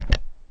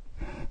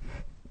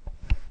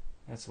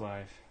That's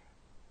live.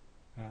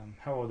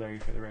 How old are you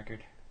for the record?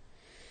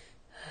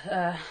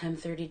 I'm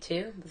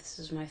 32. This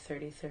is my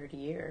 33rd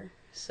year,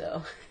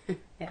 so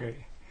yeah. Great.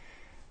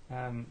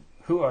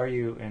 Who are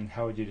you and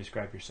how would you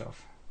describe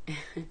yourself?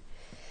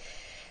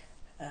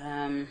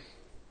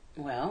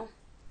 Well,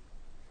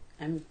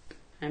 I'm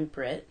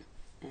Britt.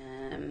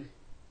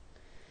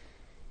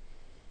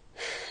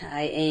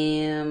 I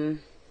am.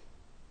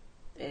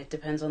 It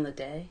depends on the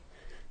day.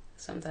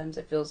 Sometimes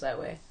it feels that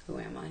way. Who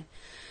am I?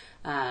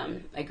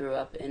 I grew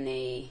up in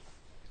a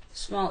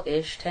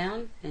small-ish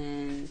town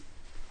in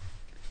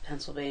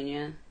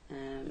Pennsylvania.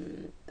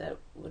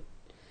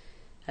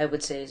 I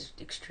would say is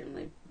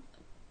extremely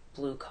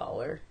blue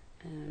collar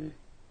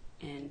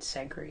and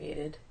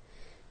segregated.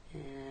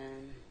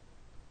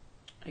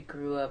 I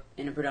grew up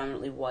in a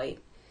predominantly white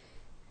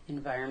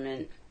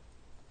environment,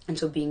 and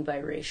so being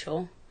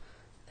biracial,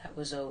 that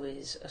was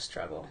always a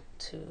struggle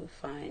to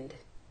find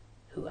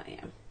who I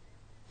am.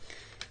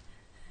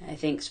 I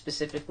think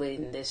specifically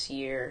in this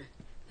year,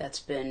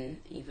 that's been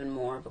even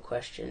more of a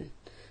question.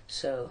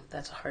 So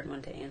that's a hard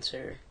one to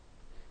answer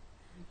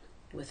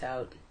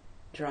without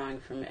drawing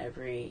from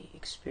every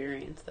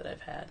experience that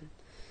I've had.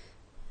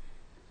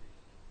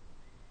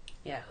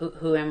 Yeah,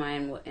 who am I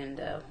and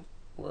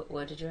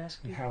what did you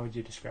ask me? How would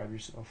you describe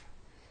yourself?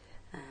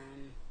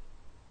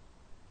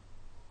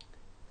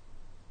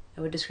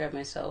 I would describe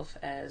myself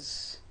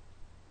as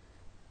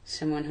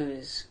someone who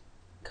is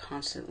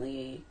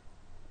constantly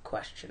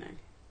questioning.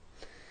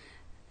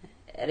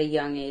 At a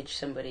young age,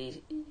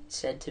 somebody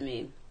said to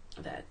me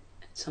that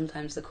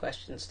sometimes the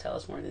questions tell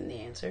us more than the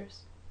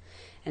answers.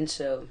 And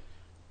so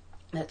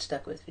that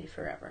stuck with me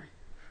forever.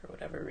 For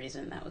whatever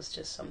reason, that was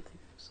just something.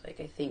 It's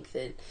like I think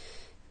that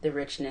the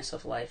richness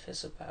of life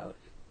is about,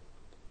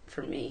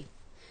 for me,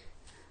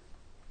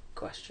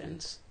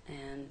 questions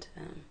and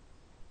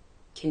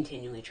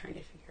continually trying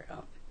to figure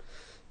out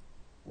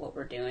what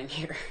we're doing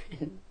here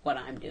and what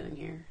I'm doing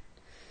here.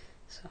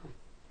 So.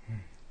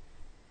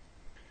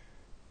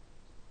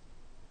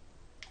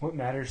 What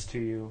matters to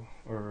you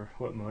or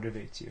what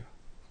motivates you?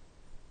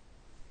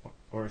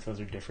 Or if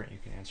those are different, you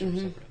can answer them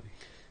separately.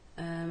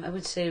 I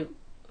would say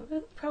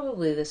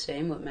probably the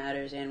same. What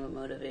matters and what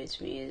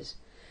motivates me is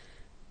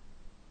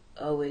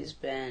always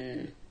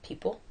been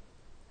people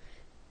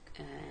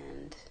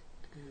and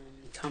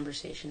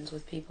conversations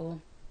with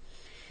people.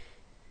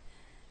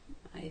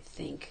 I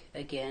think,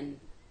 again,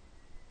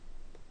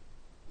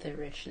 the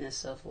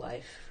richness of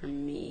life for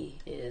me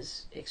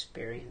is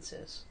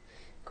experiences.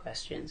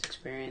 Questions,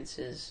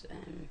 experiences,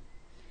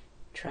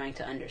 trying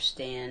to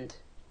understand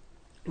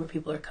where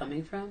people are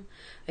coming from.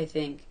 I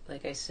think,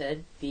 like I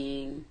said,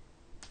 being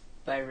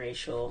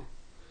biracial,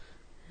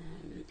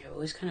 I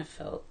always kind of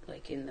felt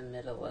like in the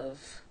middle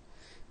of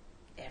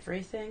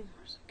everything.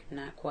 I was like, I'm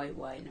not quite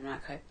white, and I'm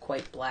not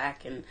quite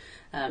black, and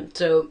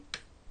so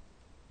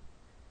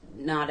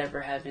not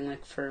ever having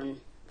like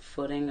firm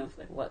footing of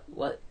like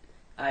what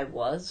I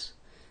was.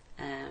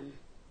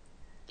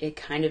 It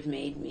kind of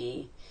made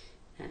me.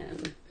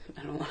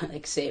 I don't want to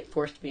like say it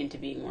forced me into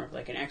being more of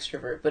like an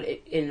extrovert, but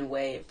in a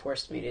way it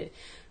forced me to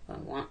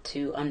want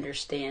to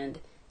understand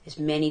as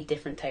many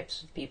different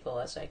types of people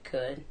as I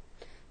could.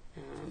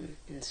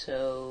 And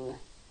so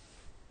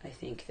I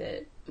think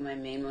that my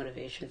main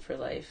motivation for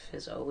life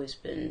has always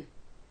been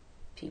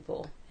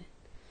people. It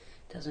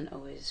doesn't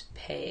always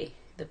pay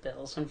the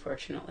bills,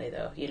 unfortunately,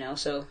 though,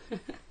 so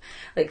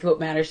like what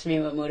matters to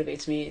me, what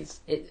motivates me is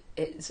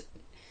it's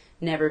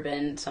never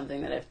been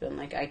something that I've been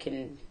like, I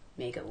can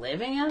make a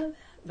living out of that,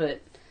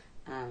 but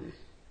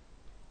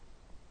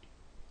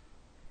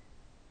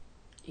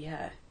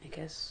yeah, I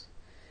guess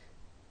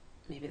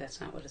maybe that's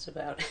not what it's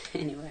about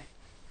anyway.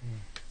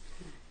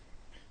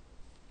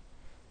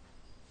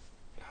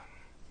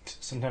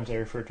 Sometimes I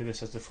refer to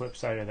this as the flip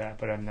side of that,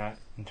 but I'm not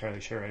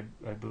entirely sure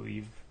I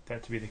believe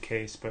that to be the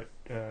case. But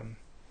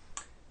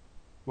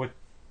what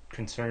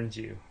concerns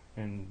you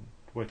and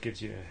what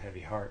gives you a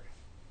heavy heart?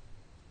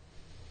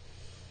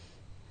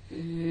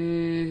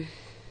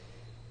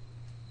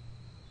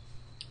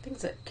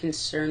 Things that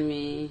concern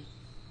me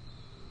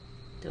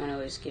don't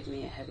always give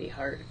me a heavy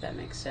heart, if that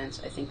makes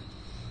sense. I think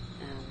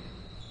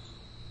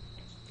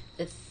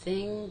the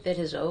thing that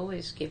has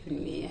always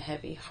given me a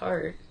heavy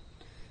heart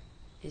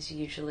is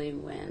usually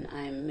when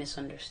I'm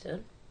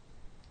misunderstood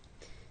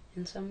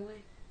in some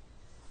way.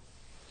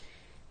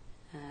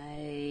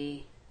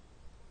 I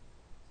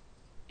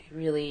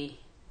really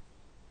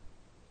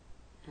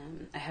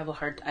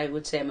I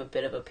would say I'm a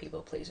bit of a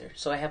people pleaser,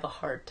 so I have a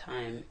hard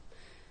time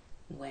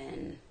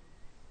when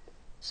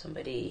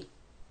somebody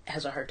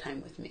has a hard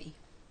time with me.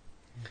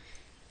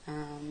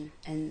 And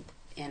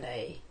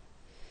I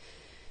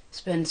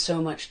spend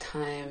so much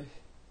time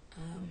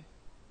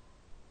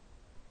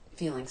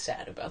feeling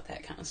sad about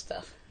that kind of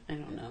stuff. I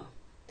don't know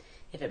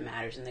if it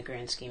matters in the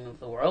grand scheme of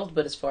the world,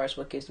 but as far as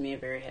what gives me a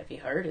very heavy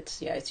heart,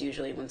 it's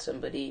usually when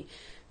somebody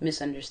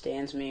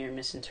misunderstands me or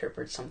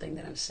misinterprets something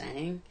that I'm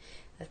saying.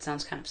 That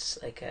sounds kind of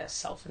like a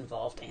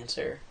self-involved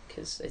answer,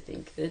 because I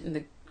think that in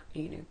the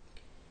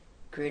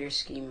greater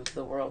scheme of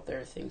the world, there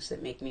are things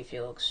that make me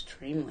feel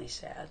extremely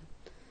sad.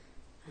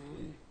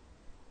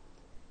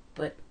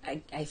 But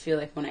I feel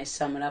like when I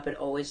sum it up, it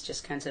always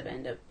just kind of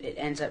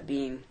ends up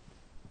being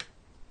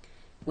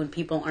when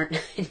people aren't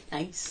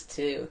nice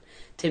to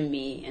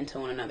me and to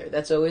one another.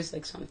 That's always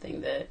like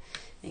something that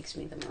makes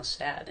me the most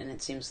sad, and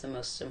it seems the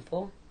most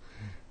simple.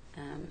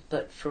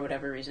 But for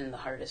whatever reason, the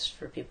hardest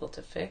for people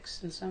to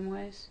fix in some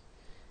ways.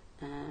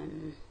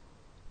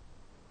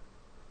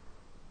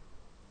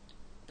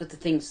 But the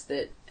things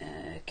that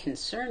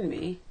concern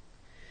me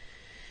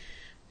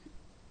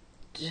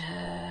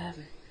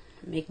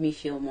make me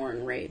feel more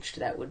enraged.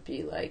 That would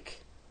be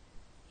like,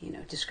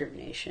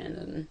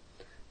 discrimination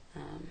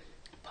and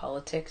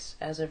politics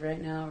as of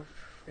right now are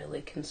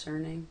really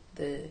concerning.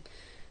 The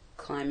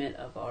climate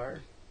of our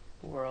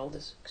world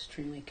is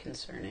extremely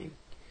concerning.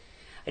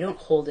 I don't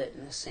hold it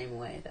in the same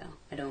way, though.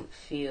 I don't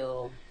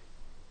feel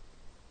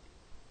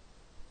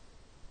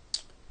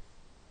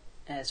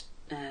as,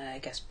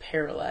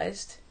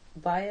 paralyzed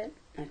by it.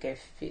 Like,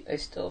 I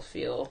still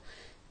feel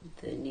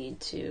the need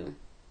to,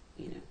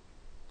 I'm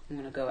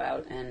going to go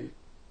out and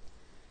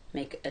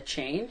make a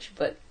change,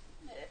 but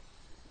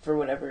for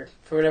whatever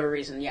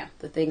reason, yeah,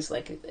 the things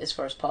like, as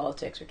far as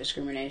politics or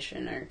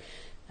discrimination or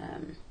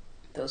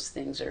those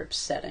things are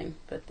upsetting,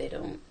 but they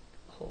don't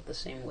hold the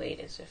same weight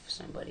as if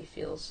somebody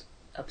feels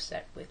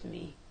upset with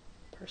me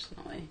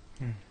personally.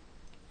 I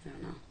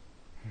don't know.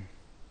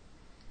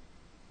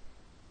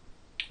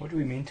 What do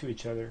we mean to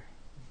each other,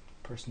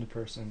 person to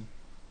person?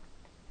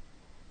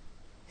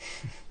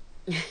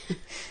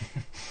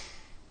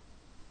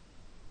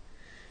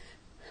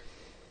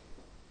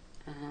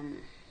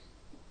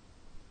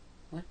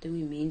 What do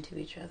we mean to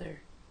each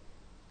other?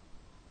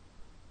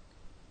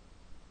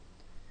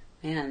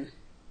 Man,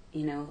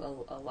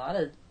 a lot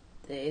of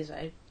days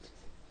it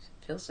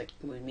feels like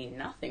we mean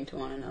nothing to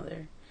one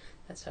another.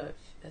 That's how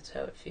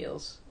it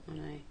feels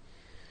when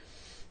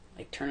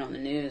I turn on the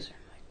news.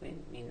 We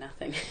mean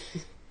nothing.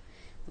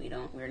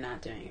 We're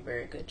not doing a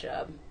very good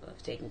job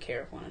of taking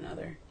care of one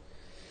another.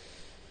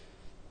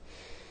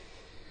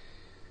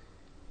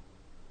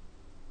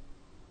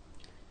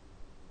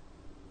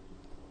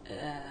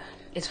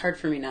 It's hard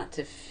for me not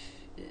to,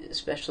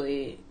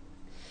 especially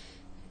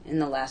in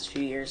the last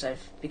few years,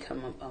 I've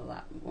become a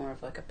lot more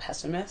of like a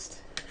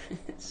pessimist.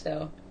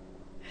 So,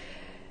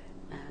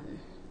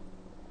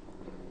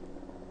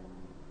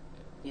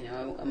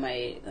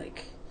 my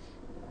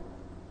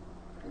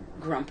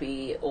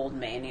grumpy old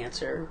man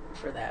answer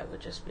for that would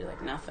just be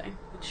like nothing.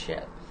 It's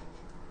shit.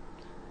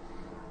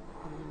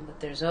 But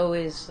there's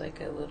always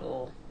like a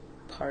little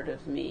part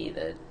of me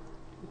that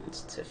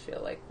wants to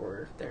feel like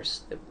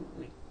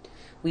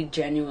we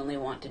genuinely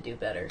want to do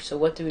better. So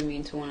what do we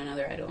mean to one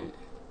another? I don't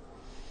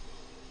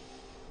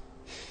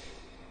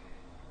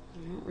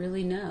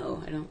really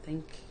know. I don't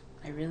think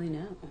I really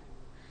know.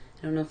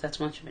 I don't know if that's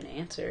much of an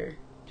answer.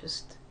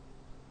 Just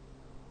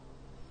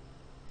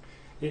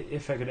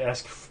if I could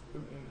ask,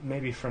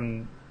 maybe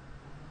from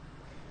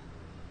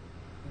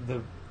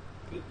the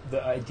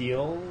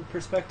ideal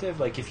perspective,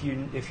 like if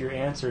your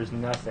answer is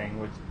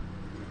nothing,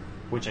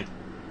 which I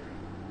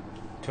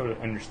totally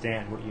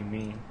understand what you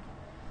mean.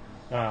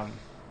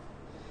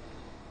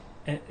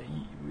 And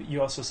you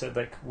also said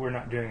like we're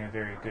not doing a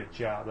very good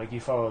job. Like you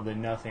follow the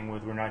nothing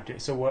with we're not doing.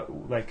 So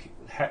what, like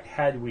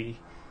had we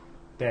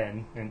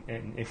been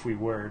and if we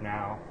were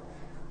now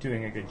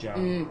doing a good job,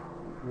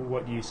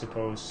 what do you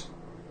suppose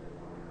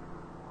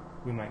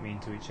we might mean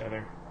to each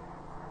other?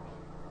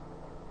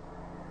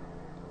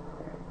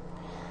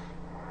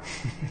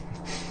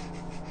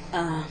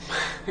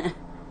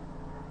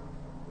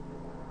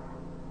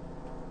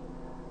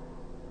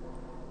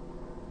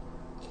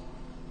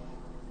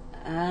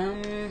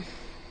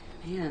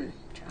 Man,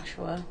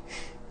 Joshua.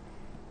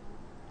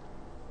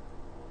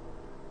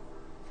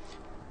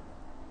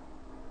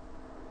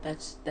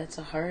 That's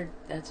a hard,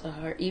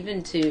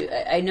 even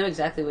to, I know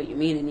exactly what you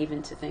mean, and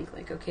even to think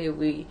like, okay,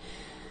 we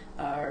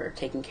are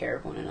taking care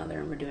of one another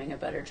and we're doing a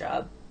better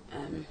job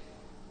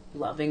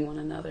loving one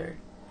another.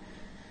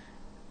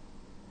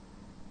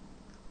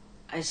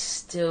 I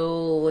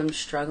still am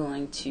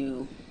struggling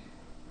to,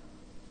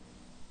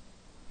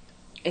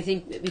 I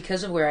think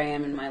because of where I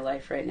am in my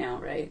life right now,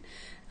 right?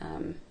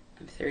 I'm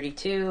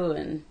 32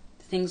 and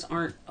things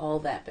aren't all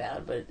that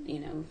bad, but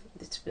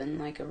it's been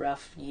like a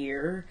rough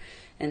year,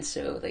 and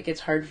so like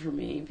it's hard for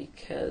me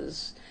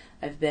because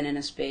I've been in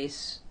a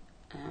space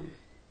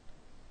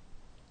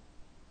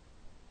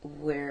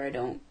where I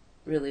don't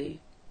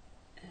really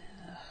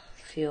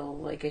feel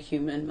like a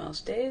human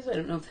most days. I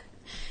don't know if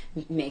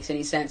that makes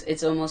any sense.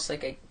 It's almost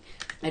like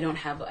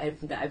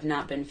I've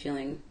not been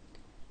feeling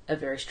a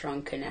very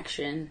strong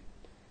connection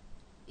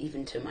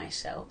even to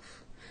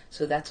myself.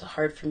 So that's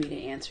hard for me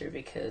to answer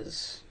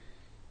because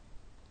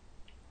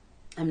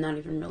I'm not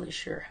even really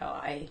sure how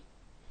I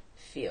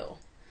feel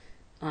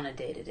on a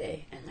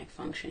day-to-day and like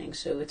functioning.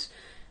 So it's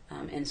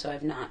and so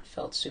I've not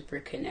felt super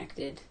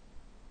connected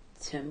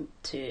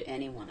to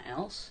anyone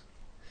else.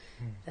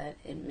 That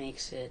it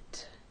makes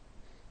it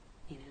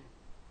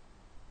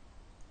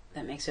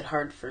makes it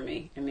hard for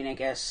me. I mean, I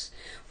guess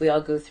we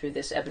all go through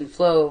this ebb and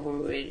flow where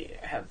we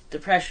have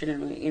depression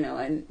and we,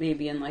 and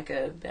maybe in like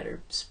a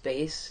better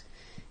space,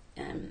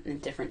 in a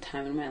different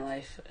time in my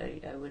life,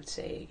 I would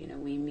say,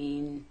 we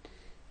mean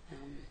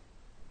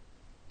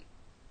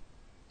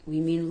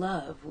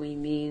love, we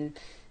mean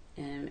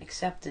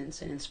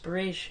acceptance and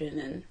inspiration,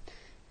 and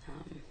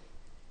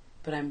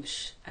but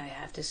I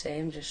have to say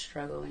I'm just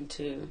struggling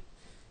to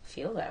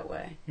feel that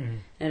way. Mm-hmm.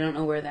 I don't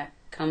know where that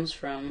comes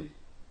from.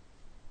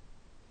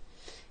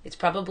 It's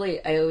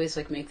probably, I always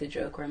like make the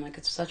joke where I'm like,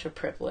 it's such a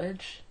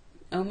privilege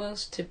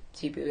almost to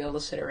be able to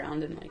sit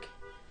around and like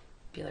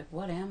be like,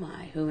 what am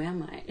I? Who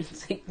am I?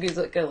 It's like, there's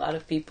like a lot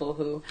of people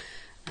who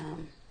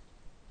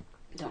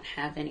don't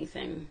have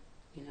anything,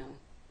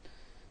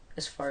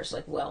 as far as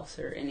like wealth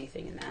or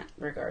anything in that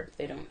regard.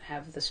 They don't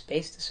have the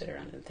space to sit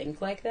around and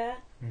think like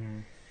that. Mm-hmm.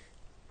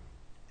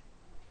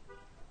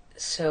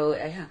 So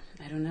yeah,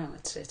 I don't know.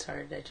 It's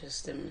hard. I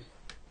just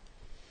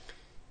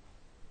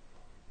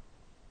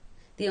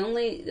the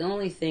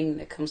only thing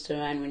that comes to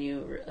mind when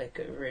you like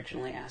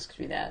originally asked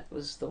me that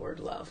was the word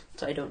love.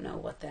 So I don't know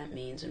what that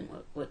means and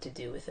what to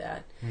do with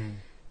that.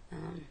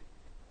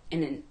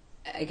 And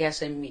I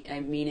guess I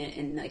mean it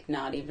in like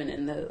not even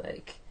in the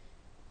like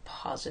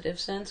positive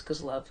sense,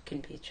 because love can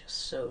be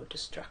just so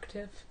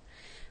destructive.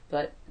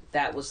 But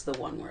that was the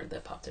one word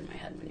that popped in my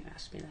head when you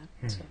asked me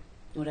that. So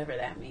whatever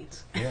that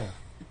means. Yeah.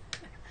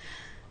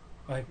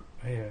 I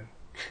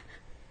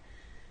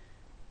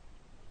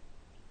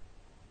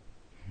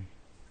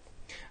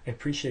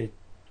appreciate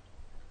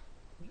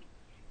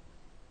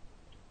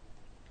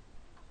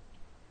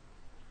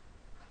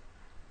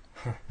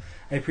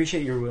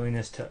your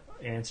willingness to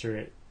answer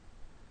it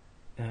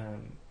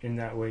in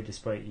that way,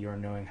 despite your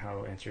knowing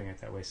how answering it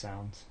that way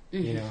sounds.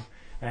 Mm-hmm.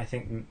 And I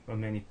think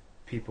many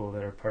people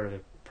that are part of the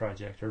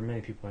project, or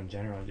many people in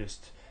general,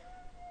 just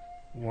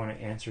want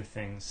to answer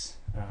things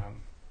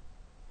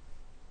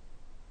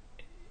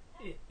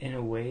in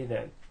a way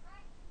that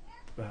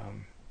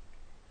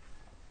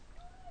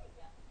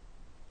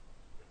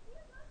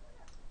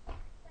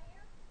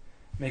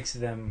makes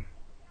them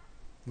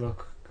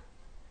look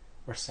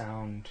or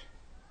sound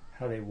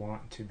how they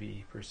want to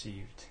be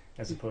perceived,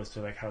 as opposed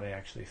to like how they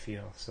actually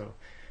feel. So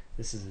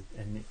this is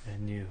a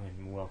new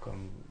and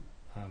welcome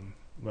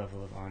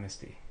level of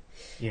honesty,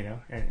 and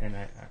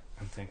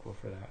I'm thankful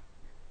for that.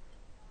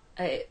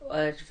 I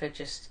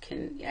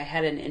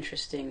had an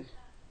interesting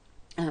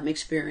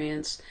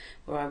experience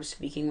where I was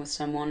speaking with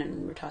someone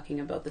and we were talking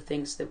about the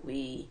things that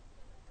we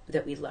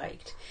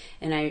liked,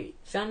 and I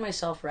found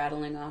myself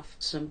rattling off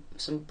some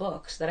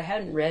books that I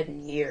hadn't read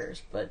in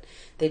years, but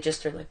they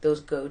just are like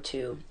those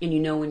go-to,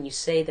 and when you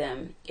say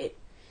them, it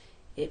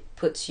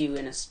puts you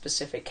in a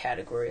specific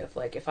category of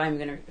like, if I'm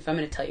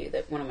gonna tell you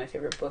that one of my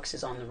favorite books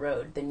is On the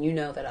Road, then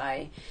that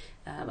I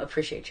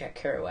appreciate Jack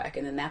Kerouac,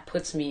 and then that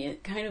puts me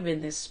kind of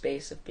in this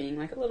space of being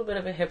like a little bit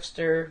of a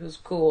hipster who's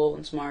cool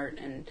and smart,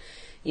 and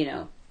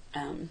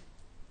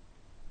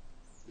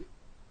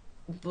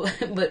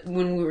but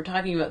when we were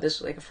talking about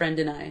this, like a friend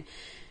and I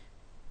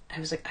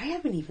was like, I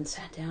haven't even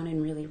sat down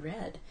and really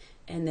read.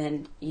 And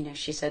then,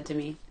 she said to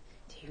me,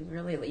 do you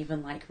really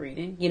even like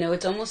reading?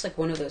 It's almost like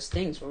one of those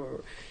things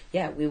where,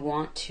 we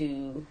want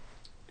to,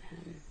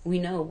 we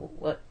know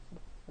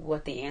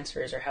what the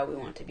answer is or how we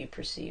want to be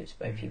perceived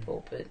by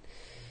people, but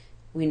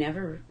we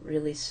never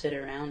really sit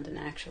around and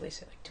actually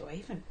say, like, do I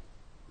even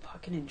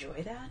fucking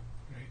enjoy that?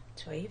 Right.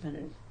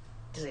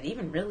 Does it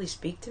even really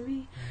speak to me?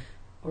 Right.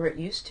 Or it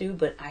used to,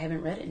 but I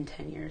haven't read it in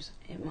 10 years.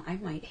 I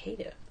might hate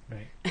it.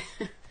 Right.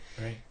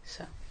 Right.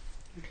 So.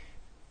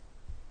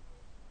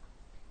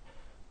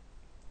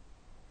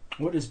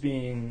 What does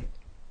being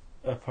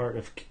a part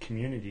of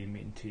community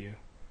mean to you?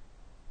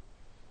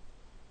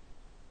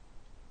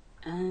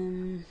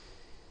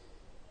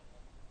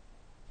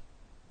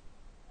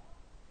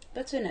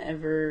 That's an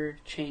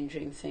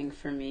ever-changing thing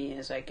for me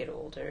as I get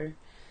older.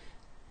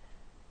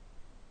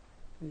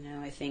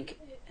 I think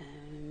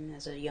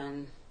as a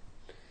young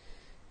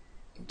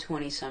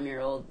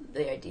 20-some-year-old,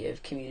 the idea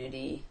of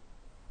community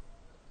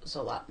was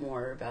a lot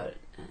more about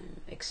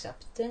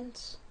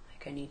acceptance.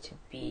 Like, I need to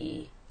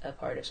be a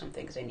part of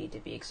something because I need to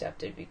be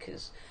accepted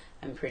because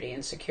I'm pretty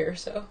insecure,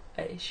 so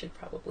I should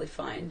probably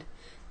find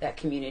that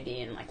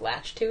community and like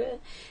latch to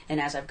it.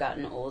 And as I've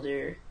gotten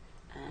older,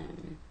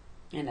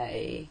 and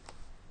I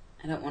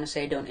don't want to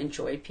say I don't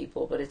enjoy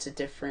people, but it's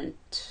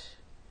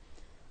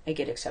I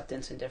get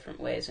acceptance in different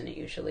ways, and it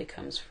usually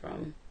comes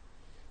from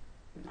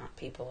not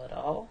people at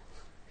all.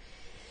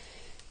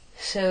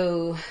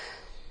 So,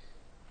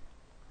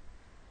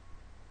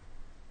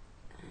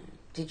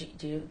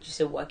 did you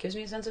say what gives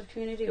me a sense of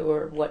community,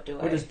 or what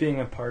does being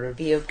a part of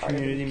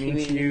community mean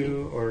to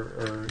you,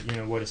 or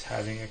what does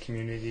having a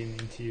community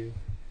mean to you?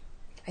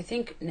 I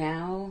think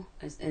now,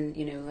 and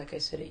like I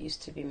said, it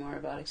used to be more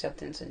about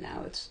acceptance, and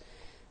now it's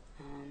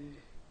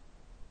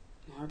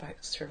more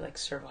about sort of like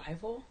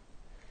survival.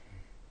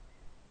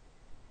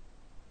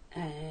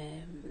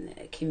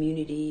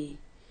 Community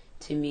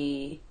to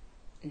me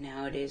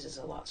nowadays is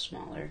a lot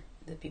smaller.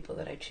 The people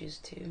that I choose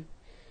to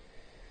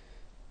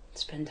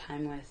spend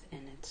time with,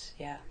 and it's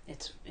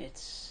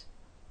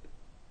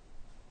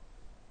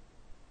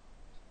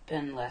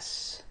been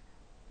less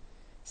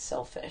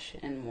selfish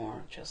and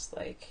more just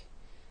like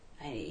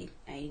I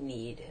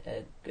need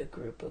a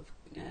group of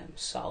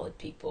solid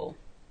people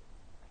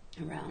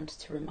around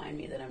to remind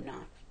me that I'm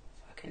not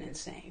fucking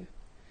insane.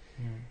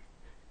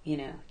 You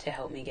know, to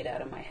help me get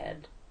out of my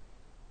head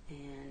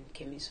and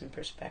give me some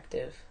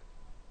perspective.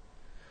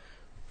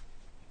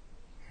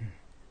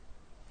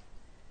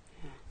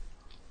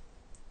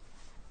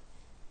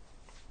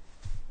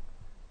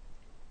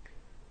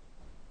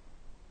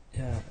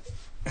 Yeah.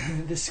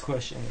 This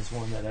question is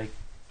one that I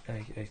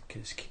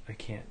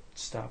can't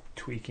stop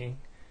tweaking.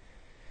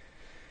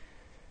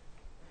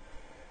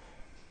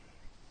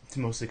 It's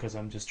mostly because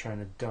I'm just trying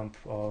to dump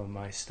all of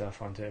my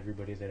stuff onto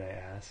everybody that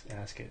I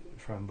ask it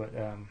from. But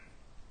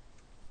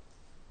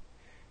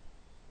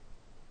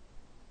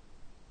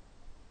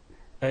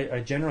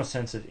a general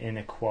sense of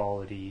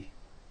inequality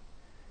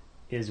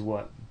is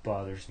what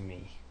bothers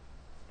me,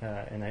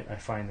 and I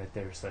find that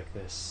there's like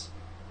this.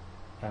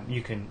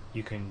 You can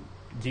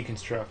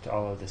deconstruct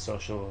all of the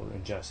social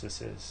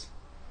injustices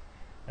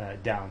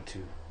down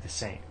to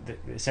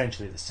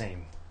essentially the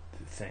same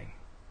thing.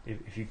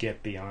 If you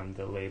get beyond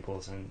the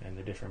labels and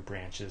the different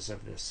branches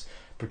of this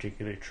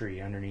particular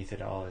tree, underneath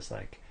it all is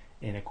like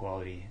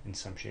inequality in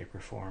some shape or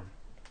form.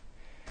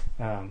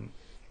 And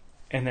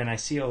then I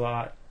see a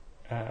lot,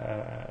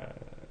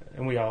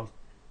 and we all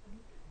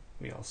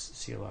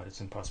see a lot. It's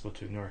impossible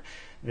to ignore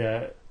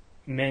the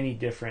many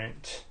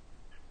different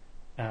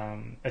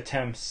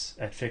attempts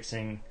at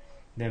fixing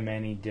the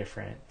many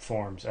different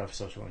forms of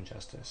social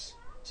injustice.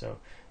 So,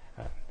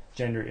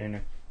 gender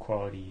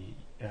inequality,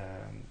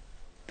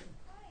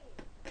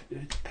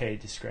 pay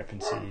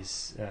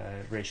discrepancies,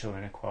 racial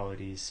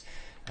inequalities,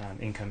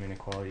 income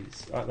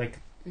inequalities, like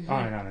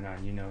on and on and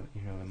on. You know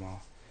them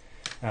all.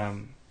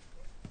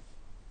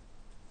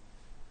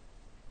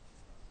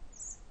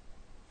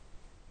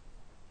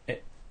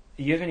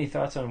 You have any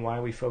thoughts on why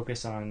we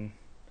focus on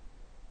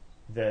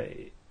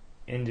the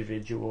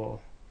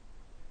individual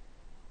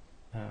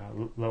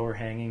lower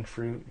hanging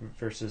fruit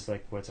versus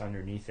like what's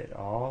underneath it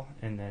all,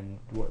 and then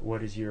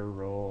what is your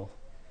role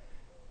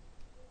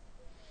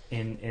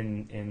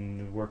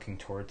in working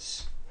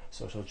towards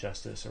social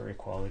justice or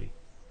equality?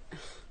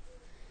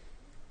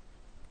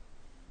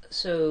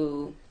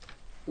 So,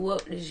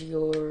 what is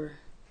your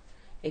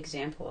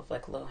example of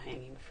like low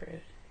hanging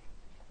fruit?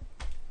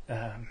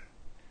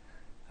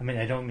 I mean,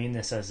 I don't mean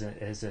this as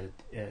a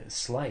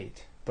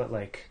slight, but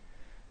like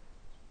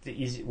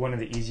one of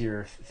the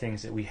easier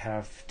things that we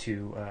have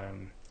to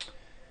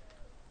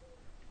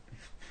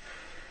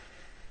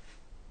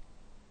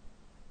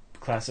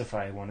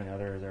classify one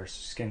another is our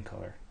skin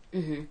color.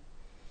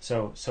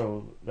 So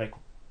like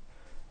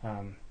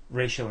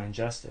racial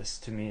injustice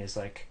to me is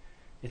like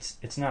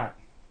it's not.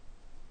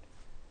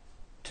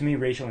 To me,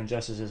 racial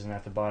injustice isn't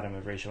at the bottom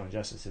of racial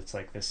injustice. It's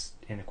like this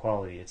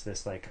inequality. It's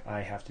this like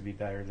I have to be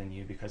better than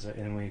you because,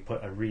 and we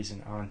put a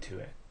reason onto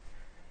it.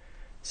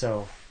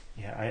 So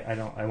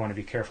yeah, I want to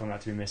be careful not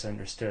to be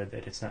misunderstood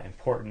that it's not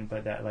important,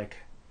 but that like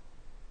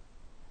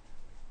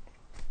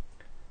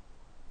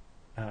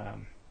I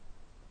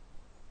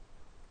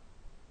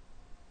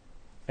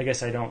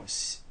guess I don't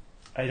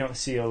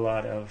see a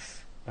lot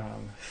of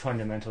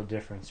fundamental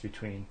difference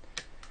between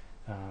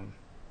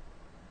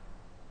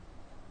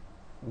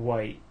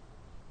white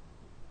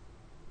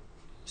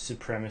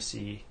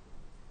supremacy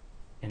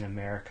in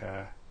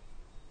America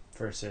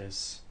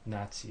versus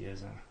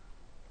Nazism.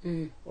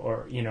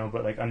 Or,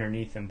 but like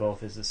underneath them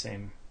both is the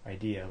same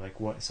idea. Like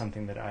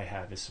something that I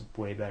have is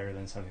way better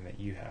than something that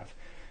you have.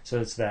 So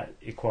it's that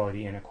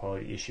equality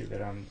inequality issue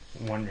that I'm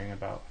wondering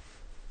about.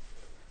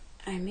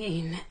 I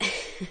mean,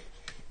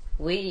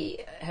 we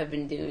have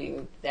been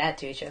doing that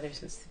to each other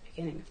since the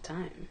beginning of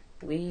time.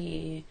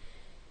 We,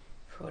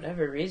 for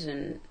whatever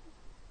reason,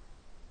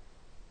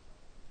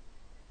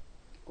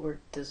 were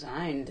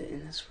designed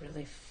in this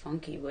really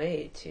funky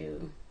way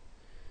to,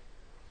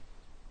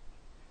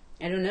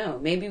 I don't know,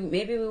 maybe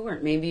we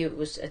weren't, maybe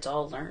it's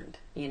all learned,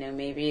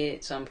 maybe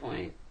at some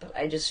point, but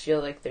I just feel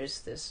like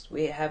there's this,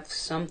 we have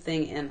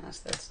something in us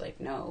that's like,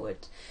 no,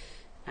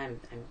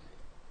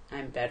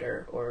 I'm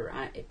better, or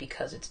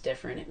because it's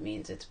different it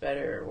means it's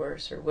better or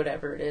worse or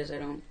whatever it is. I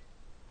don't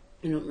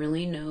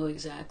really know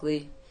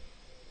exactly.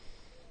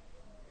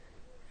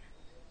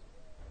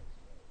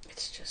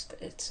 It's just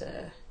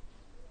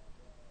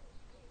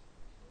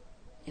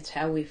it's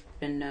how we've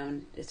been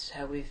known. It's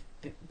how we've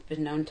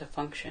been known to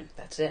function.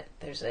 That's it.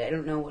 I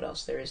don't know what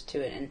else there is to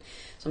it. And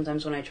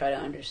sometimes when I try to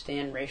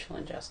understand racial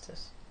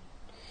injustice,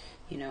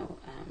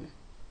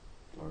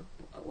 or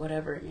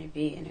whatever it may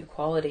be,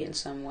 inequality in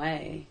some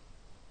way,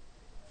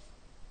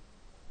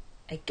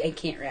 I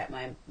can't wrap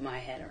my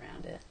head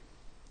around it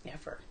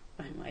ever.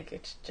 I'm like,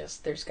 it's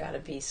just, there's got to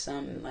be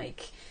some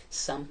like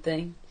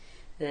something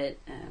that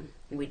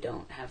we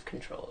don't have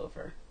control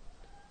over.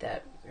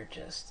 That we're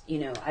just,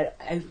 I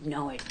have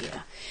no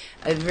idea.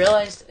 I've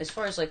realized, as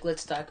far as like,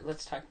 let's talk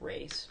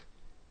race.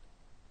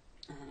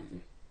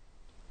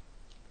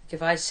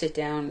 if I sit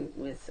down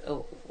with a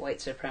white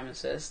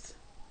supremacist,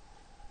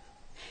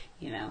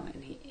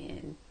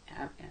 and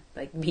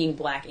like being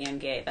black and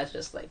gay, that's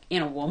just like,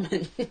 and a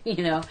woman,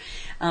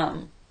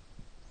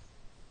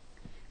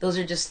 those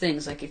are just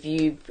things like if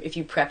you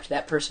prepped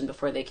that person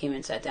before they came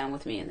and sat down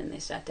with me, and then they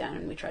sat down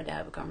and we tried to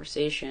have a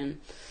conversation,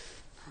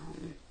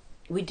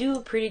 we do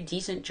a pretty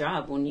decent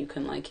job when you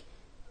can like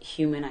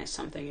humanize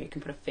something, or you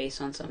can put a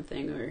face on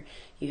something, or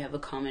you have a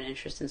common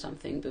interest in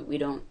something, but we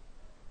don't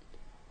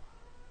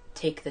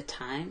take the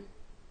time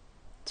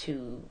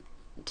to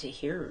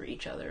hear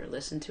each other,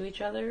 listen to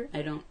each other.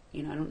 I don't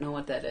know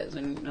what that is.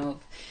 I don't know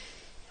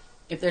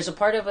if there's a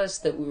part of us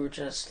that we were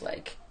just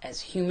like,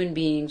 as human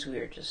beings, we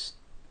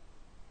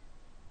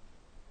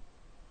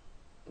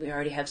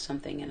already have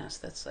something in us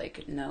that's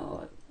like,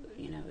 no,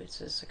 it's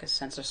just like a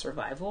sense of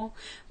survival,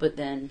 but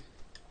then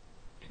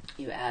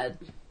you add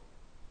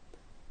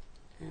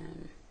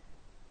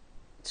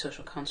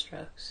social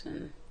constructs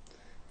and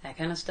that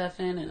kind of stuff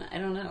in, and I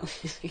don't know.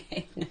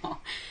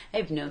 I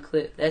have no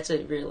clue. That's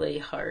a really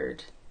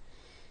hard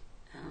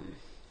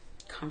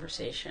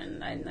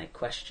conversation and like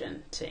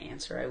question to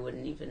answer. I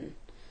wouldn't even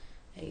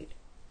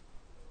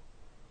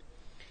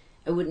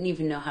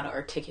know how to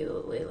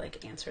articulately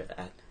like answer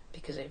that,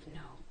 because I have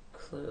no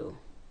clue.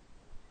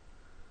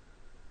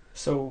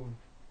 So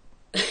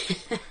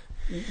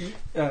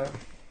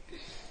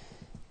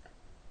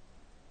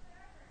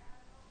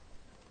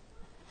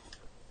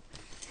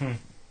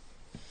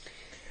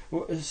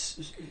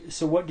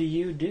so what do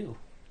you do?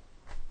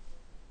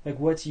 Like,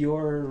 what's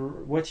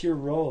your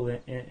role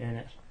in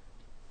it?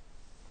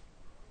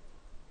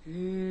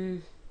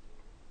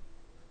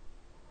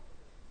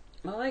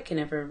 All I can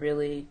ever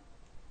really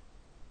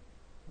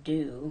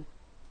do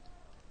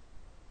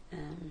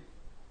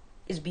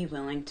is be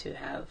willing to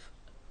have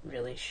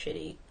really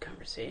shitty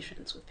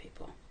conversations with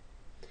people,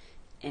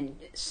 and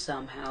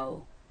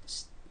somehow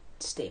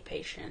stay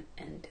patient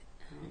and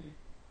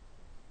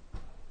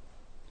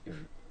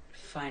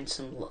find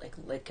some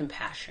like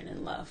compassion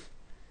and love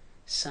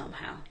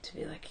somehow, to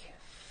be like, you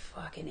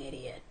fucking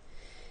idiot,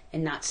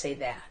 and not say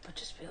that, but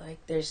just be like,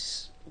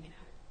 there's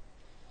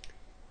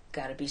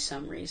gotta be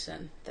some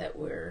reason that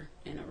we're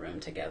in a room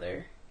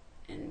together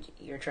and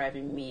you're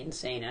driving me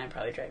insane and I'm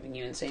probably driving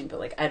you insane, but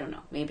like, I don't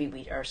know, maybe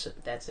we are,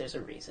 there's a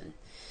reason.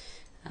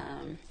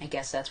 I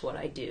guess that's what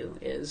I do,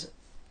 is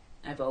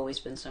I've always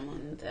been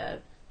someone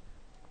that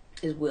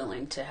is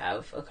willing to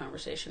have a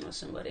conversation with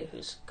somebody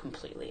who's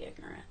completely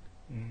ignorant.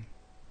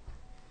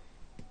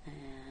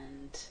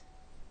 And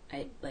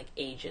I like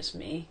ages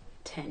me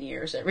 10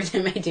 years every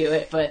time I do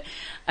it, but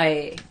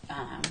I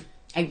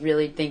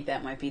really think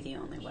that might be the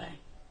only way.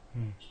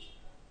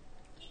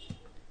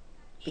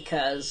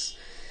 Because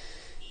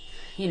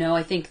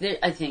I think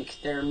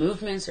there are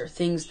movements or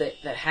things that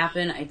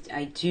happen. I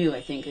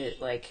think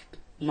it like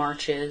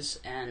marches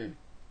and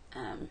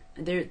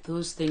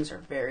those things are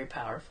very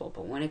powerful,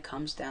 but when it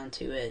comes down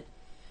to it,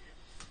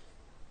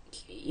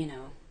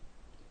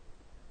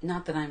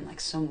 not that I'm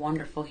like some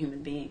wonderful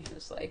human being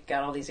who's like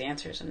got all these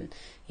answers, and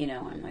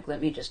I'm like,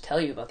 let me just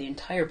tell you about the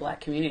entire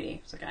black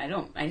community. It's like I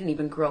didn't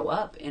even grow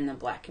up in the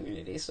black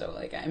community, so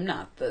like I'm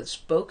not the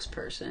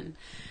spokesperson,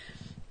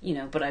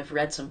 but I've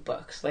read some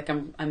books. Like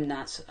I'm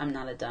not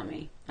a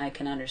dummy. I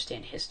can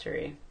understand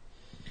history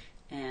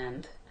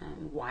and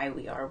why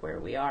we are where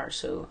we are.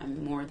 So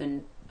I'm more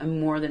than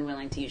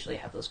willing to usually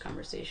have those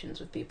conversations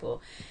with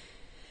people.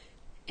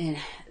 And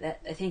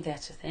I think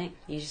that's the thing.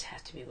 You just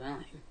have to be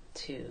willing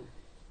to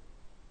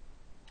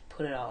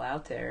put it all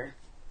out there.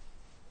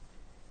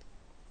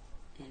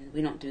 And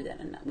we don't do that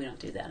enough.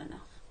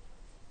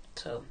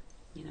 So,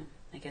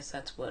 I guess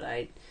that's what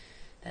I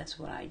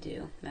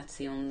do. That's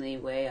the only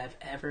way I've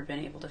ever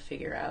been able to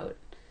figure out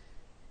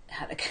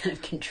how to kind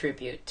of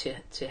contribute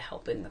to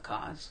helping the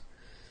cause.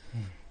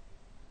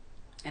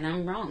 And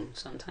I'm wrong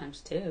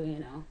sometimes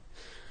too,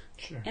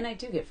 Sure. And I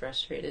do get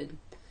frustrated.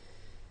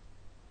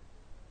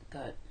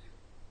 But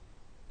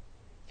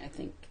I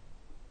think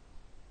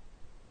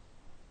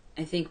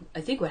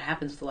what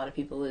happens with a lot of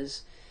people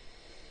is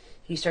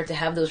you start to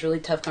have those really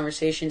tough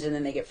conversations and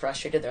then they get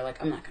frustrated. They're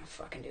like, I'm not going to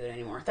fucking do it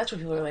anymore. That's what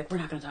people are like, we're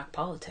not going to talk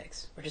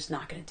politics. We're just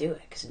not going to do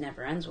it because it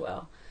never ends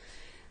well.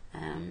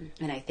 And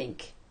I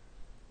think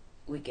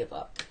we give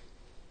up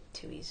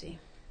too easy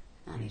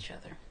on each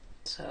other.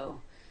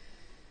 So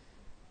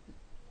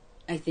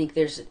I think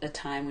there's a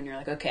time when you're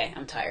like, okay,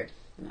 I'm tired.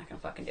 I'm not going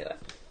to fucking do it.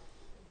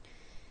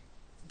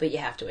 But you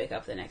have to wake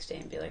up the next day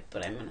and be like,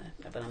 but I'm gonna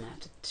have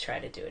to try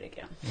to do it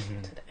again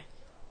today.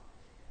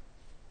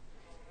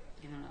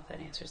 I don't know if that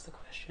answers the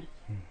question.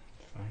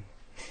 Fine.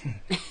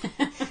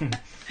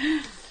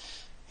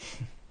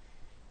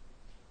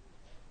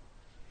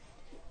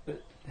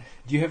 But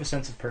do you have a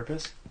sense of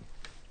purpose?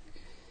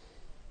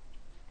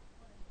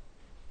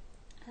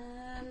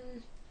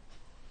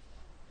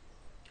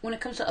 When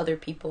it comes to other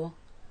people,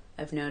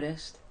 I've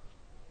noticed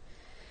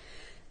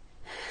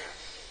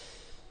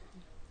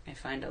I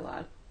find a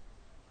lot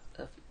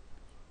of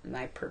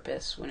my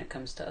purpose when it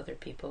comes to other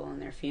people and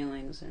their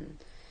feelings and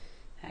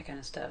that kind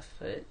of stuff.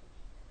 But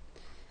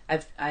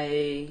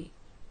I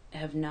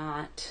have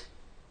not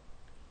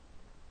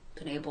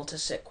been able to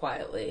sit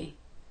quietly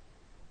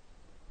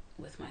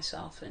with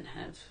myself and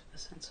have a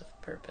sense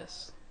of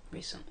purpose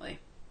recently.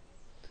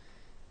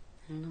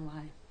 I don't know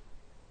why.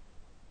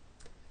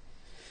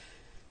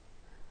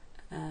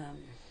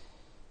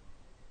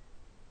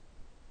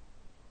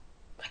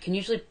 I can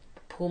usually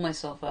pull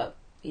myself up,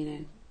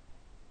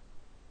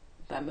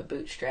 by my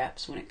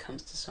bootstraps when it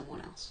comes to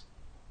someone else.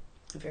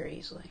 Very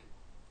easily.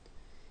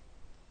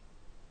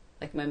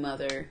 Like, my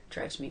mother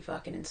drives me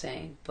fucking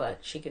insane, but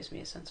she gives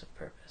me a sense of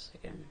purpose.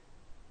 Like,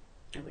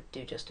 I would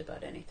do just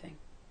about anything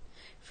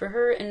for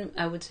her, and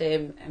I would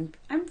say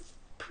I'm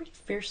pretty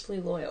fiercely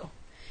loyal.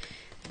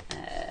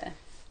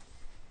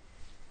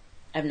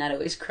 I'm not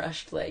always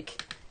crushed,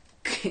 like,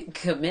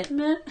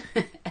 commitment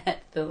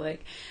at the,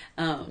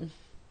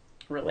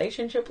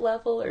 relationship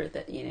level, or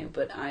that,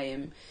 but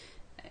I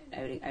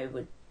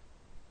would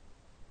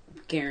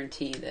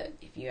guarantee that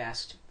if you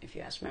asked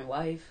my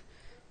wife,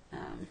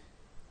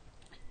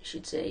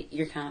 she'd say,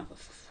 you're kind of a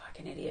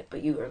fucking idiot,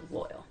 but you are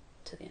loyal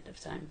to the end of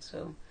time.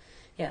 So,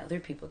 yeah, other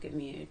people give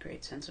me a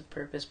great sense of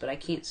purpose, but I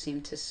can't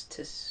seem to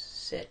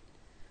sit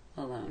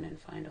alone and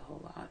find a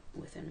whole lot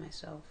within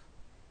myself.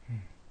 Yeah.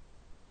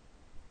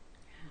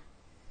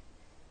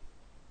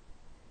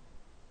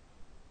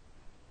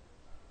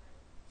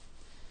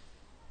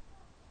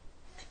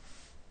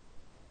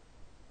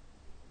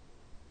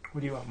 What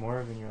do you want more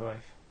of in your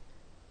life?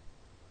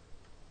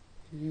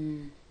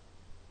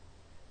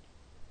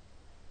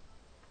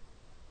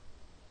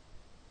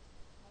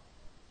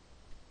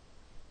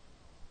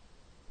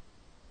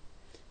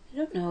 I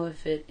don't know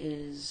if it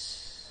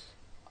is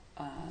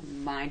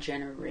my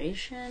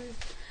generation.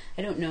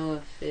 I don't know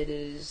if it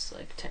is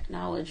like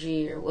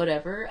technology or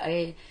whatever.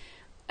 I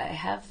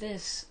have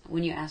this,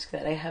 when you ask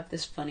that, I have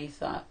this funny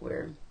thought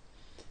where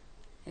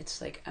it's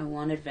like, I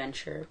want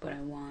adventure, but I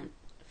want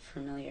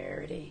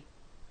familiarity,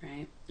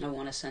 right? I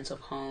want a sense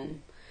of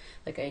home.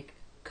 Like,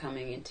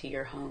 coming into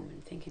your home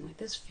and thinking, like,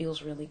 this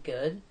feels really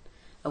good.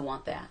 I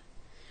want that.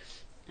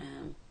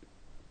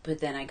 But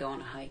then I go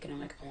on a hike and I'm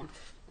like, I want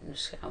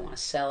to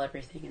sell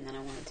everything, and then I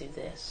want to do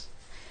this.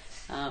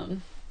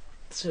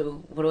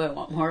 So what do I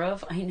want more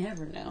of? I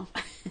never know.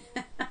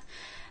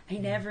 I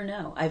never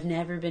know. I've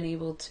never been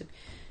able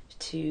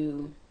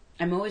to.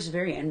 I'm always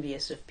very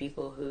envious of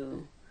people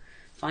who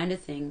find a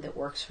thing that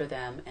works for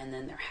them, and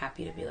then they're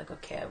happy to be like,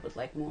 okay, I would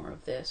like more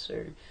of this,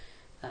 or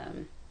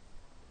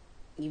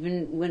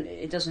even when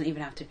it doesn't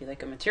even have to be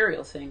like a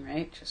material thing,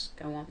 right? Just,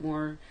 I want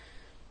more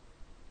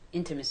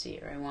intimacy,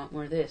 or I want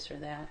more this or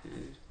that.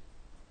 And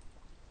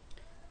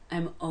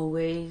I'm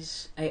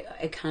always,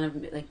 I kind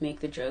of like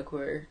make the joke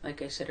where,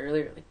 like I said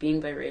earlier, like being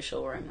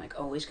biracial, where I'm like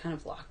always kind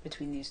of locked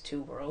between these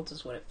two worlds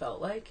is what it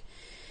felt like.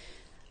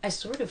 I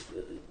sort of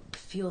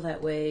feel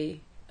that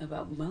way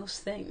about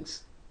most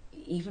things,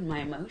 even my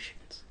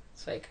emotions.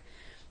 It's like,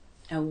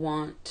 I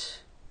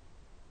want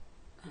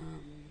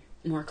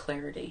more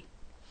clarity,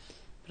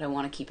 but I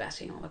want to keep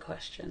asking all the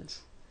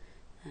questions.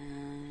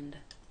 And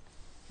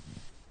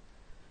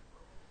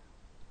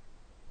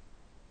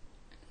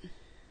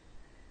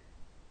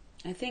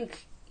I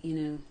think,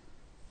 to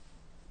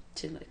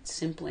like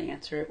simply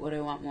answer it, what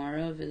I want more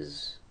of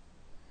is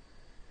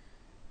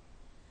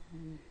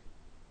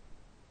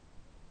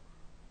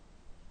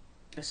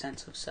a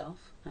sense of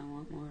self. I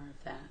want more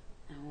of that.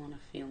 I want to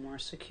feel more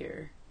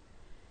secure.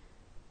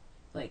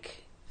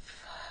 Like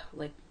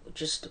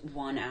just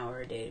 1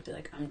 hour a day to be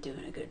like, I'm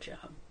doing a good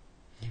job.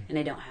 And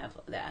I don't have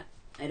that.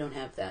 I don't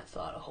have that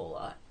thought a whole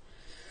lot.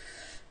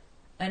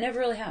 I never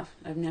really have.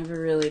 I've never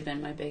really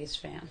been my biggest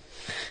fan.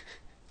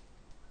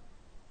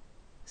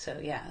 So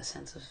yeah, that's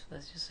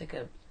just like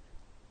a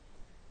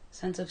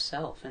sense of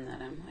self, and that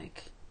I'm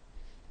like,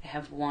 I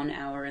have 1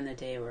 hour in the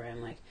day where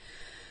I'm like,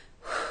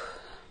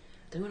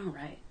 doing all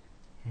right.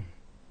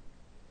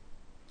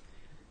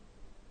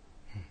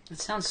 It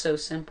sounds so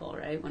simple,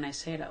 right? When I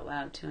say it out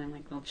loud too, I'm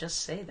like, well,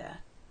 just say that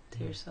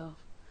to yourself.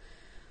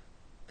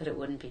 But it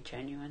wouldn't be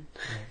genuine.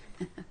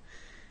 Right.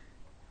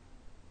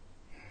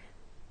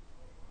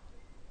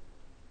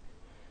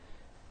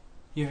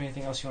 You have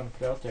anything else you want to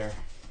put out there?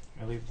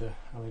 I leave the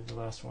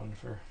last one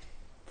for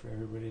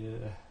everybody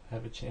to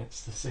have a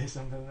chance to say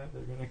something that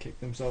they're going to kick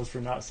themselves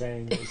for not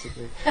saying,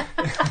 basically.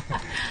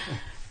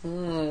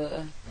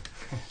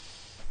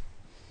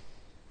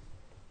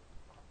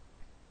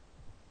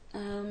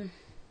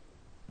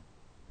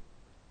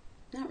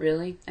 Not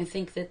really. I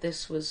think that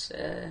this was,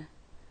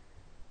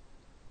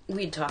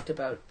 we had talked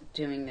about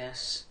doing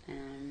this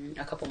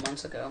a couple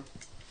months ago.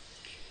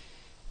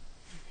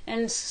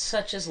 And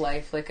such is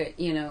life, like,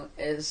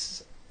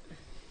 as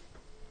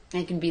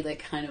I can be like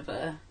kind of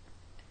a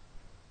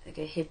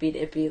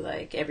hippy-dippy,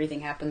 like everything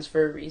happens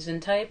for a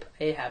reason type.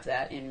 I have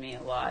that in me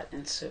a lot,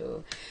 and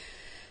so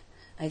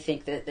I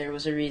think that there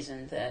was a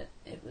reason that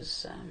it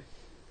was,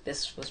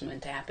 this was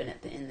meant to happen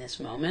in this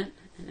moment.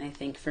 And I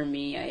think for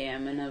me, I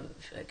am in a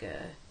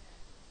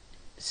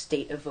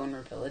state of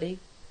vulnerability.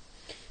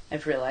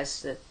 I've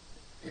realized that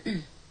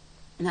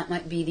that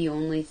might be the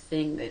only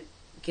thing that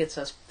gets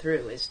us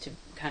through is to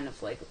kind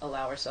of like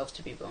allow ourselves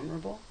to be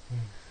vulnerable.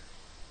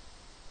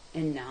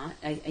 And not,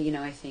 I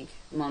think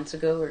months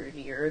ago or a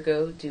year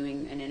ago,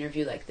 doing an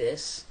interview like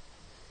this,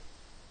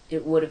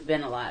 it would have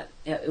been a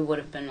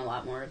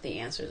lot more of the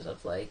answers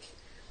of like,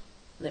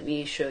 let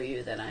me show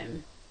you that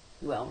I'm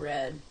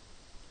well-read,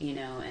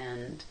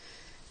 and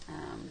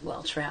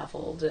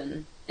well-traveled,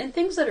 and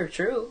things that are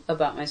true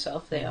about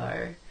myself, they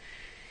are.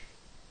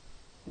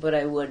 But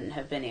I wouldn't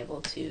have been able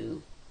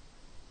to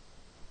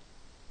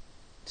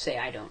say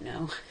I don't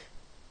know.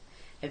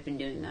 I've been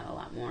doing that a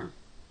lot more.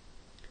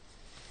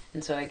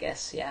 And so I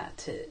guess,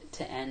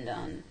 to end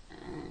on,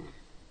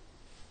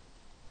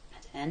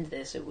 to end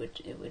this, it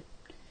would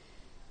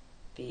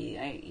be,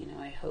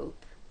 I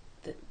hope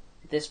that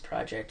this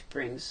project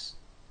brings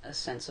a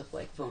sense of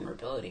like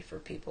vulnerability for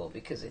people,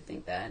 because I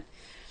think that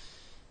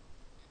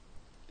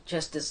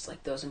just as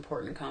like those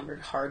important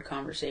hard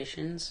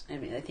conversations, I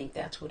mean, I think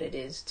that's what it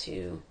is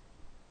to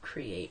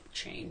create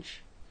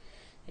change.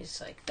 It's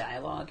like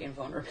dialogue and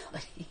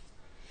vulnerability.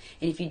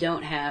 And if you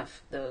don't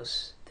have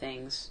those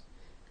things,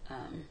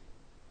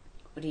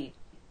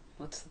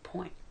 what's the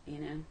point,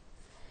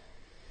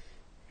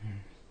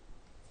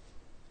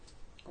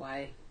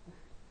 Why,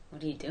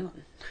 what are you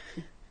doing?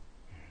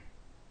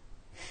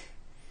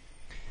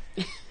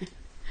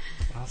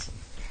 Awesome.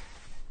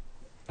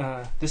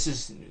 This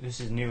is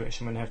newish.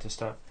 I'm gonna have to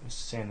stop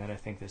saying that I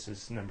think this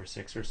is number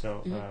 6 or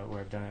so where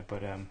I've done it.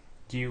 But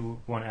do you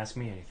want to ask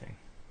me anything?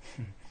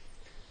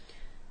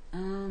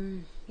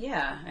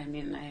 Yeah. I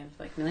mean, I have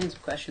like millions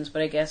of questions,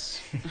 but I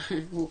guess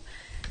you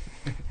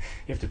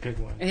have to pick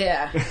one.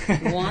 Yeah,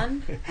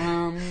 one.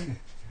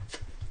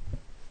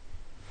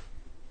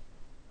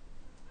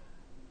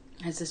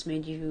 Has this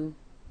made you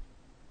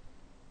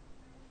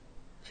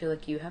feel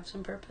like you have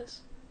some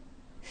purpose?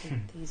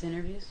 These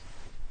interviews?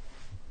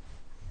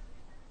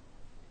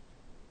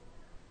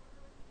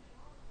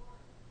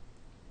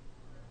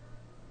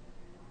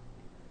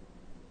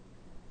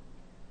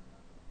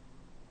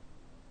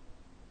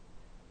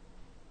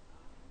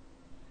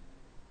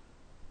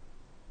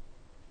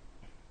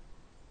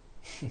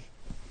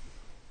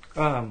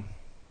 I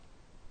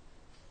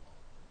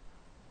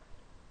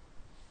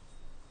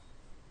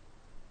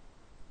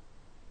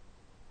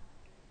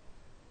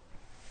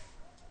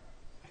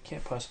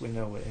can't possibly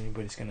know what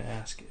anybody's going to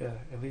ask.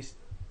 At least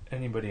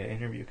anybody I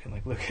interview can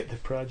like look at the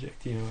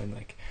project, and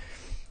like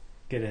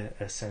get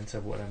a sense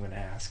of what I'm going to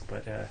ask.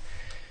 But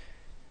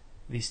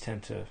these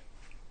tend to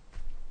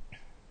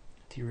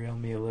derail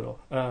me a little.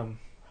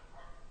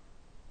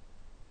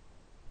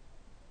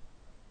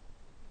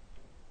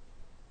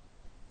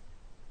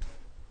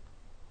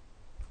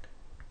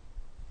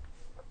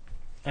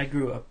 I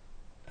grew up.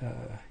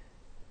 I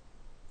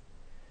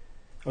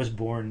was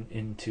born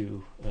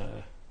into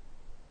the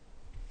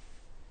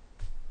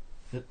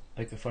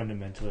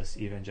fundamentalist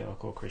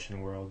evangelical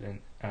Christian world,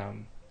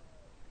 and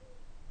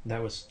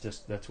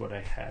that's what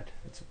I had.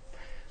 It's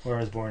where I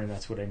was born, and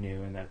that's what I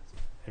knew, and that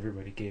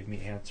everybody gave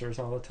me answers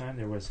all the time.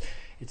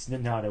 It's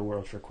not a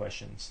world for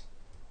questions.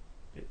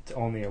 It's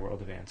only a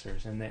world of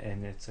answers, and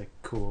it's like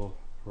cool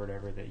or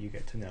whatever that you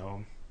get to know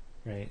them,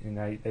 right? And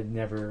it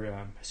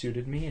never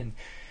suited me,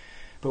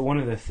 but one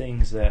of the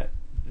things that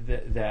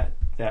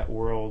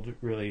world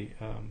really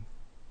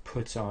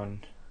puts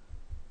on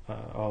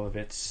all of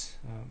its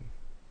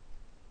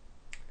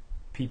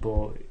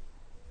people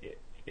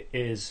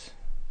is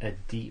a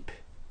deep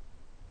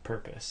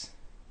purpose,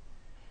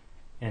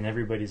 and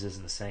everybody's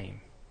is the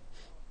same.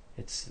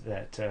 It's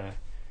that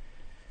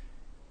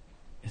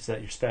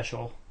you're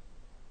special.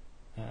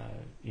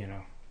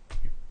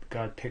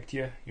 God picked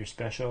you. You're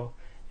special,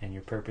 and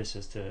your purpose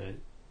is to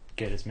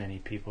get as many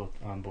people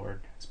on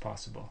board as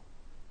possible.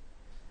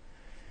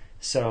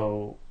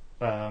 So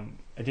I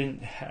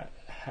didn't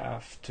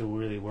have to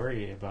really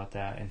worry about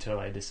that until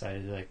I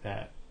decided like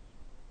that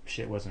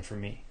shit wasn't for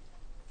me.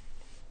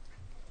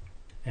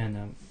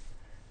 And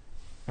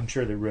I'm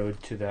sure the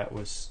road to that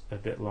was a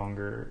bit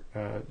longer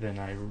than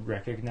I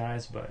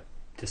recognized, but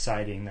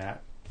deciding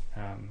that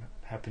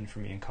happened for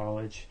me in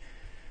college.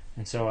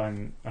 And so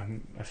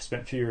I've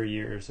spent fewer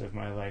years of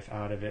my life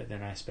out of it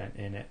than I spent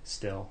in it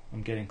still.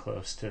 I'm getting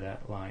close to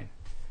that line.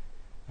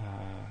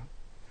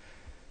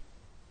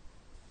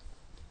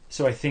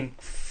 So I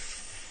think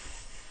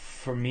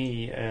for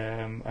me,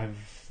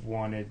 I've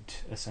wanted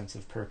a sense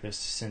of purpose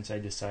since I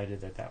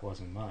decided that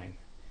wasn't mine.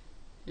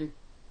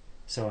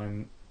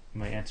 So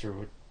my answer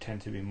would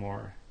tend to be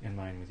more in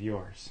line with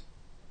yours.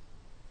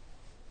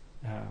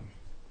 I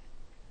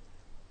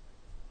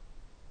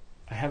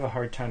have a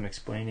hard time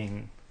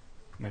explaining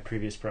my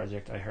previous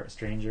project, I Heart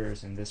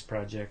Strangers, and this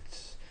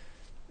project.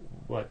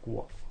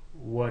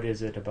 What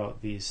is it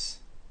about these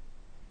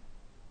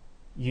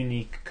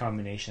unique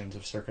combinations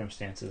of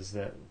circumstances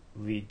that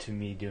lead to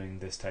me doing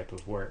this type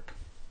of work?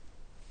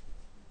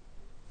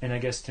 And I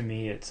guess to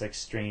me it's like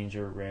strange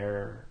or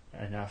rare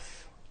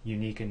enough,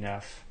 unique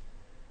enough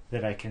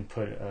that I can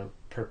put a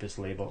purpose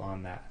label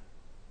on that.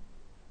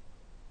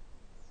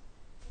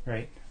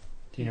 Right?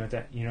 Do you know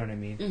what I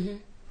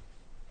mean?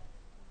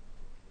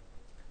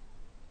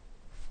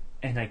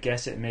 And I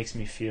guess it makes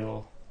me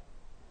feel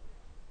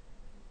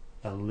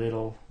a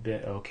little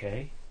bit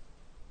okay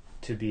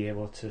to be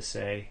able to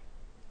say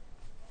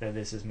that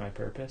this is my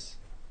purpose.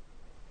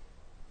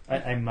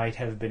 I might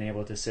have been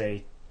able to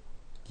say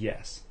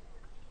yes,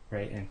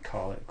 right, and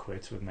call it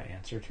quits with my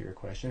answer to your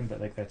question, but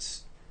like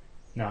that's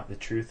not the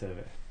truth of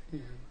it.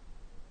 Mm-hmm.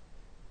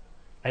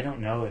 I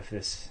don't know if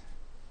this,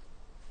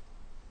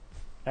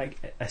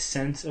 like, a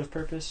sense of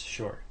purpose,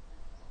 sure.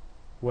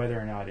 Whether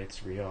or not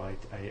it's real,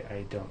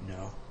 I don't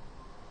know.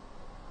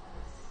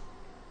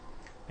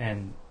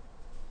 And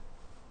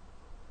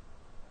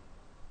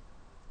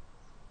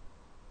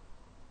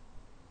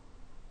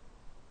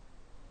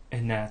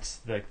that's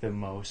like the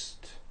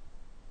most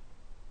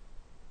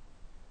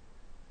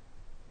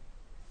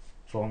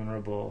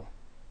vulnerable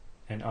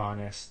and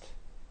honest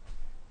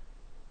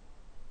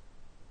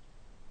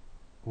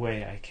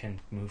way I can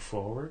move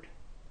forward,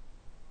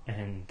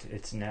 and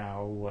it's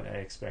now what I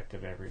expect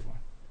of everyone.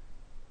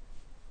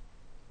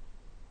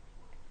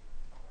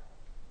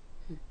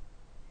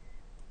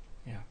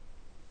 Yeah.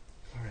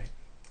 All right.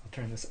 I'll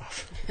turn this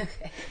off.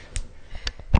 Okay.